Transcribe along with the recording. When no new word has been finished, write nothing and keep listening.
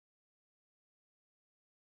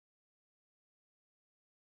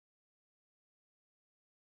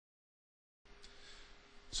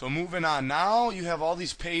So moving on, now you have all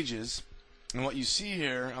these pages, and what you see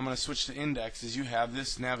here, I'm going to switch to index, is you have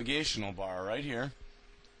this navigational bar right here.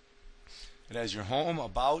 It has your home,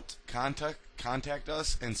 about, contact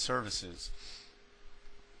us, and services.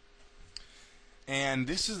 And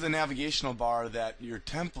this is the navigational bar that your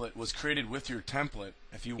template was created with your template.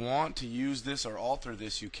 If you want to use this or alter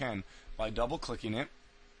this, you can by double clicking it.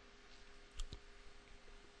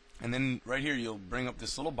 And then right here you'll bring up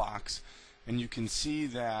this little box, and you can see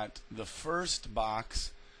that the first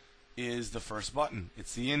box is the first button.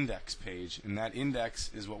 It's the index page, and that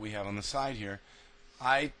index is what we have on the side here.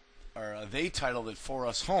 They titled it for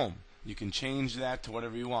us home. You can change that to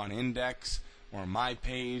whatever you want, index or my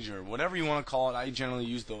page or whatever you want to call it. I generally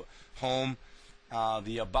use the home.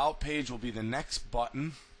 The about page will be the next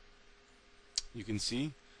button. You can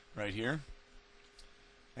see right here,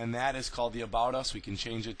 and that is called the about us. We can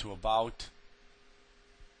change it to about.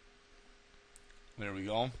 There we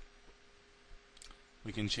go.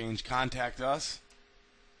 We can change contact us.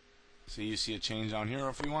 See, you see a change down here, or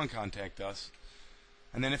if we want contact us.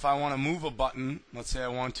 And then if I want to move a button, let's say I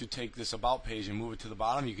want to take this about page and move it to the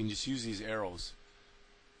bottom, you can just use these arrows.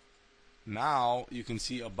 Now you can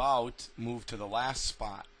see about move to the last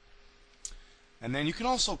spot. And then you can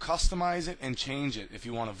also customize it and change it. If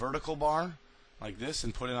you want a vertical bar like this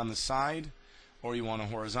and put it on the side, or you want a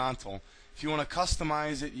horizontal. If you want to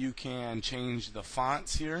customize it, you can change the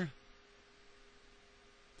fonts here,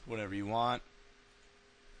 whatever you want.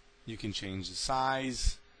 You can change the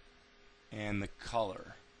size and the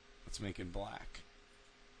color. Let's make it black.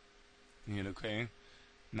 You hit OK.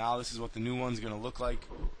 Now this is what the new one's going to look like.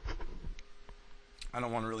 I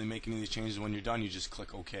don't want to really make any of these changes. When you're done, you just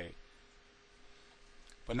click OK.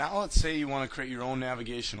 But now let's say you want to create your own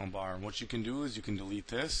navigational bar. What you can do is you can delete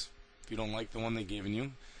this. If you don't like the one they've given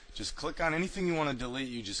you, just click on anything you want to delete.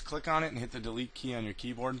 You just click on it and hit the delete key on your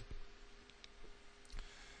keyboard.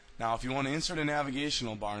 Now if you want to insert a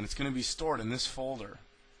navigational bar, and it's going to be stored in this folder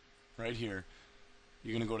right here,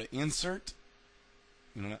 you're going to go to insert,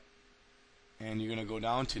 and you're going to go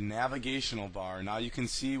down to navigational bar. Now you can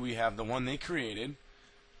see we have the one they created,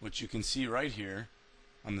 which you can see right here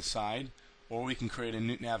on the side, or we can create a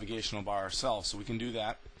new navigational bar ourselves. So we can do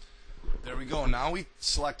that. There we go. Now we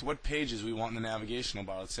select what pages we want in the navigational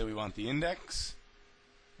bar. Let's say we want the index,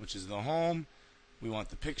 which is the home. We want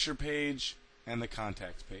the picture page and the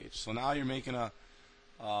contacts page. So now you're making your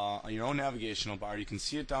own navigational bar. You can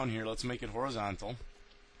see it down here. Let's make it horizontal.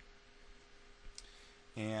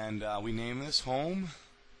 And we name this home,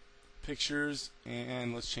 pictures,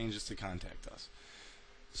 and let's change this to contact us.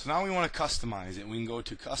 So now we want to customize it. We can go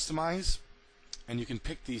to customize, and you can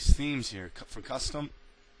pick these themes here for custom.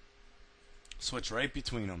 Switch right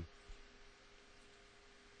between them.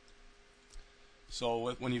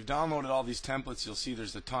 So when you've downloaded all these templates, you'll see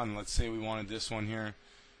there's a ton. Let's say we wanted this one here.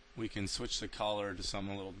 We can switch the color to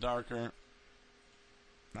something a little darker.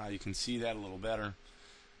 Now you can see that a little better.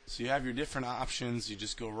 So you have your different options. You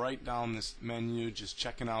just go right down this menu, just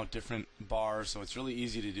checking out different bars. So it's really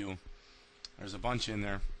easy to do. There's a bunch in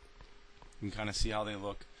there. You can kind of see how they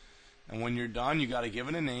look. And when you're done, you got to give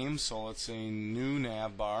it a name. So let's say new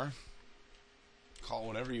nav bar. Call it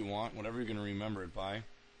whatever you want, whatever you're going to remember it by.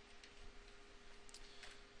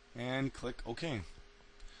 And click OK.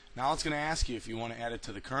 Now it's going to ask you if you want to add it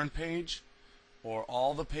to the current page or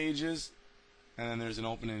all the pages, and then there's an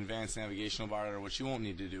open and advanced navigational bar, which you won't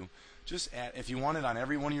need to do. Just add, if you want it on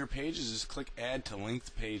every one of your pages, just click add to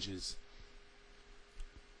linked pages.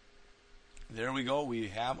 There we go. We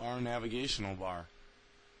have our navigational bar.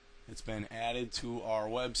 It's been added to our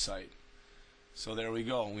website. So there we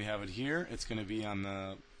go. We have it here. It's going to be on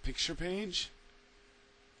the picture page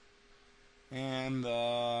and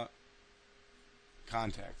the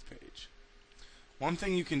contact page. One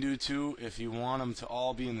thing you can do too, if you want them to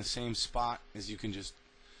all be in the same spot, is you can just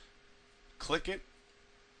click it.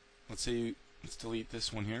 Let's delete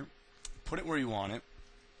this one here. Put it where you want it.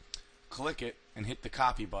 Click it and hit the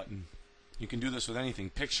copy button. You can do this with anything.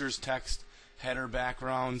 Pictures, text, header,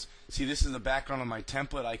 backgrounds. See, this is the background of my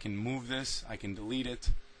template. I can move this. I can delete it.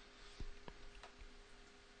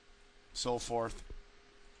 So forth.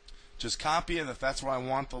 Just copy it. If that's where I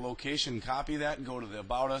want the location, copy that and go to the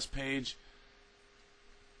About Us page.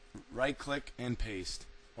 Right click and paste.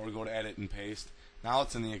 Or go to edit and paste. Now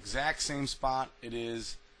it's in the exact same spot it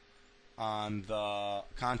is on the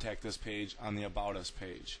Contact Us page on the About Us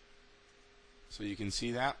page. So you can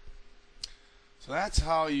see that. So that's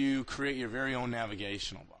how you create your very own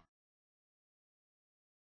navigational bar.